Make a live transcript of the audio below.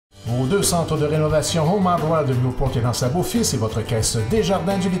Vos 2 centres de rénovation Home Hardware de Newport et dans sa Beau-Fils et votre caisse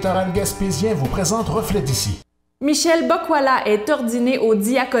Desjardins du littoral gaspésien vous présentent Reflet d'ici. Michel Bokwala est ordonné au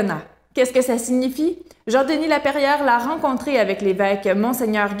Diaconat. Qu'est-ce que ça signifie? Jean-Denis Laperrière l'a rencontré avec l'évêque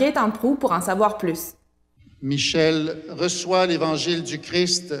Mgr Gaétan Proulx pour en savoir plus. Michel reçoit l'Évangile du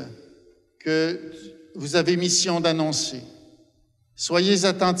Christ que vous avez mission d'annoncer. Soyez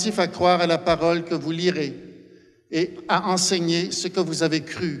attentifs à croire à la parole que vous lirez et à enseigner ce que vous avez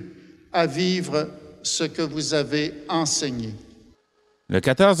cru, à vivre ce que vous avez enseigné. Le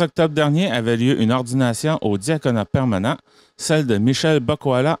 14 octobre dernier avait lieu une ordination au diaconat permanent, celle de Michel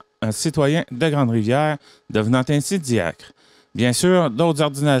Bokwala, un citoyen de Grande-Rivière, devenant ainsi diacre. Bien sûr, d'autres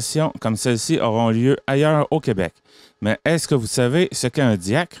ordinations comme celle-ci auront lieu ailleurs au Québec. Mais est-ce que vous savez ce qu'est un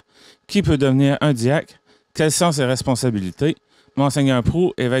diacre? Qui peut devenir un diacre? Quelles sont ses responsabilités? Mgr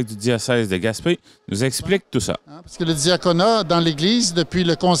Proulx, évêque du diocèse de Gaspé, nous explique tout ça. Parce que le diaconat dans l'Église, depuis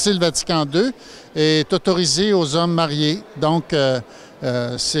le Concile Vatican II, est autorisé aux hommes mariés. Donc,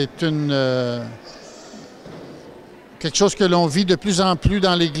 c'est quelque chose que l'on vit de plus en plus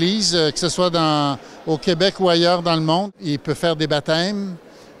dans l'Église, que ce soit au Québec ou ailleurs dans le monde. Il peut faire des baptêmes,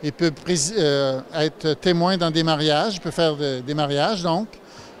 il peut être témoin dans des mariages, il peut faire des mariages donc,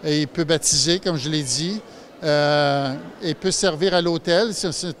 et il peut baptiser, comme je l'ai dit. Il peut servir à l'autel.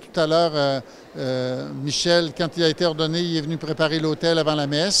 Tout à l'heure, Michel, quand il a été ordonné, il est venu préparer l'autel avant la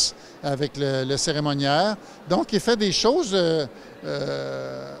messe avec le cérémoniaire. Donc, il fait des choses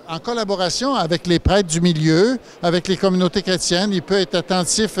en collaboration avec les prêtres du milieu, avec les communautés chrétiennes. Il peut être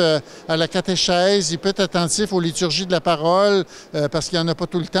attentif à la catéchèse, il peut être attentif aux liturgies de la parole, parce qu'il n'y en a pas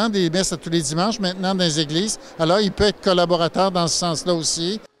tout le temps, des messes à tous les dimanches maintenant dans les églises. Alors, il peut être collaborateur dans ce sens-là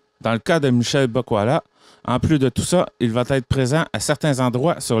aussi. Dans le cas de Michel Bokwala, en plus de tout ça, il va être présent à certains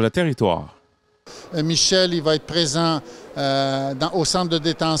endroits sur le territoire. Michel, il va être présent au centre de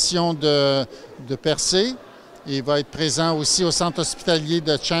détention de Percé. Il va être présent aussi au centre hospitalier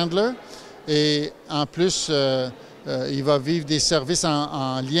de Chandler. Et en plus, il va vivre des services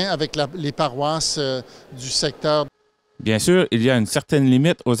en lien avec les paroisses du secteur. Bien sûr, il y a une certaine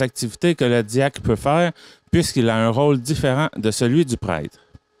limite aux activités que le diacre peut faire, puisqu'il a un rôle différent de celui du prêtre.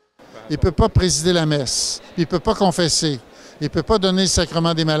 Il ne peut pas présider la messe, il ne peut pas confesser, il ne peut pas donner le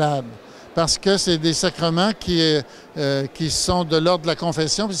sacrement des malades, parce que c'est des sacrements qui sont de l'ordre de la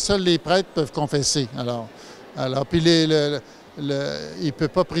confession, puis seuls les prêtres peuvent confesser. Puis il ne peut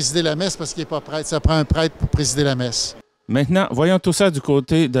pas présider la messe parce qu'il n'est pas prêtre, ça prend un prêtre pour présider la messe. Maintenant, voyons tout ça du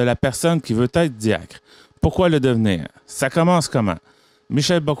côté de la personne qui veut être diacre. Pourquoi le devenir? Ça commence comment?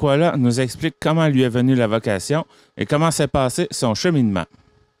 Michel Bokwala nous explique comment lui est venue la vocation et comment s'est passé son cheminement.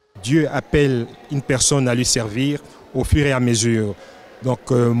 Dieu appelle une personne à lui servir au fur et à mesure. Donc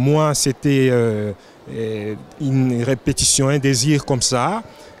moi, c'était une répétition, un désir comme ça,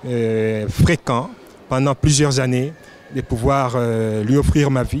 fréquent, pendant plusieurs années, de pouvoir lui offrir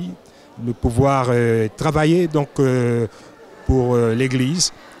ma vie, de pouvoir travailler donc, pour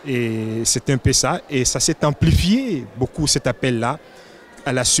l'Église. Et c'est un peu ça. Et ça s'est amplifié beaucoup, cet appel-là,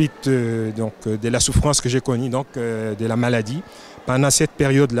 à la suite donc, de la souffrance que j'ai connue, donc, de la maladie. Pendant cette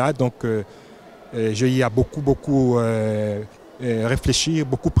période-là, donc, j'ai eu à beaucoup réfléchir,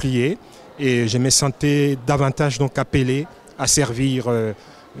 beaucoup prier, et je me sentais davantage donc appelé à servir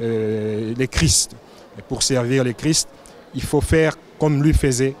le Christ. Et pour servir le Christ, il faut faire comme lui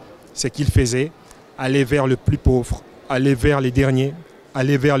faisait, ce qu'il faisait, aller vers le plus pauvre, aller vers les derniers,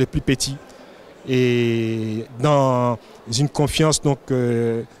 aller vers les plus petits, et dans une confiance donc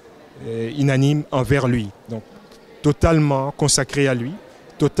unanime envers lui. Donc, totalement consacré à lui,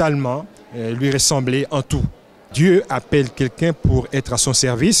 totalement lui ressembler en tout. Dieu appelle quelqu'un pour être à son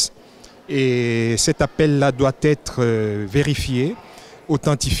service et cet appel-là doit être vérifié,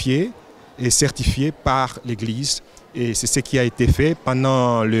 authentifié et certifié par l'Église. Et c'est ce qui a été fait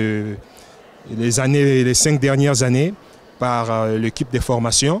pendant les 5 dernières années par l'équipe de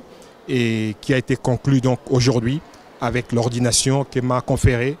formation et qui a été conclu donc aujourd'hui avec l'ordination que m'a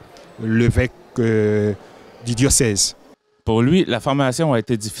conférée l'évêque du diocèse. Pour lui, la formation a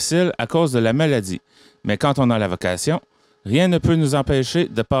été difficile à cause de la maladie. Mais quand on a la vocation, rien ne peut nous empêcher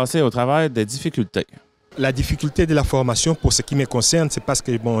de passer au travers des difficultés. La difficulté de la formation, pour ce qui me concerne, c'est parce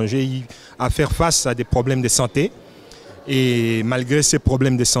que bon, j'ai eu à faire face à des problèmes de santé. Et malgré ces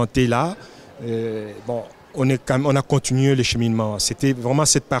problèmes de santé-là, on a continué le cheminement. C'était vraiment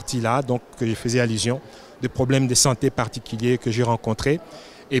cette partie-là donc, que je faisais allusion, des problèmes de santé particuliers que j'ai rencontrés.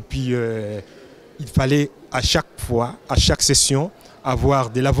 Et puis, il fallait à chaque fois, à chaque session, avoir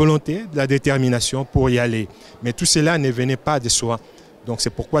de la volonté, de la détermination pour y aller. Mais tout cela ne venait pas de soi. Donc c'est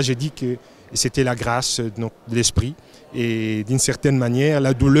pourquoi je dis que c'était la grâce donc, de l'esprit. Et d'une certaine manière,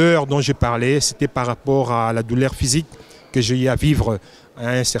 la douleur dont je parlais, c'était par rapport à la douleur physique que j'ai eu à vivre à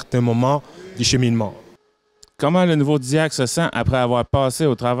un certain moment du cheminement. Comment le nouveau diacre se sent après avoir passé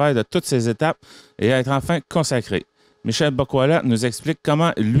au travail de toutes ces étapes et être enfin consacré? Michel Bokwala nous explique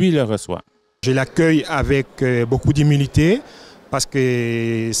comment lui le reçoit. Je l'accueille avec beaucoup d'humilité parce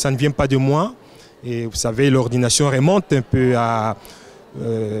que ça ne vient pas de moi. Et vous savez, l'ordination remonte un peu après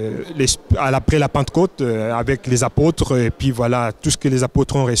la Pentecôte avec les apôtres. Et puis voilà, tout ce que les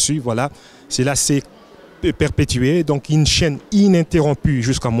apôtres ont reçu, voilà, cela s'est perpétué. Donc une chaîne ininterrompue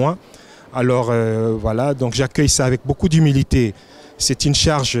jusqu'à moi. Alors voilà, donc j'accueille ça avec beaucoup d'humilité. C'est une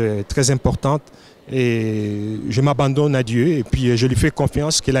charge très importante et je m'abandonne à Dieu et puis je lui fais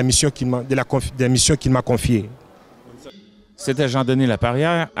confiance que la mission qu'il m'a confiée. C'était Jean-Denis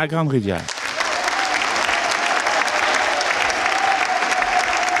Laperrière à Grande-Rivière.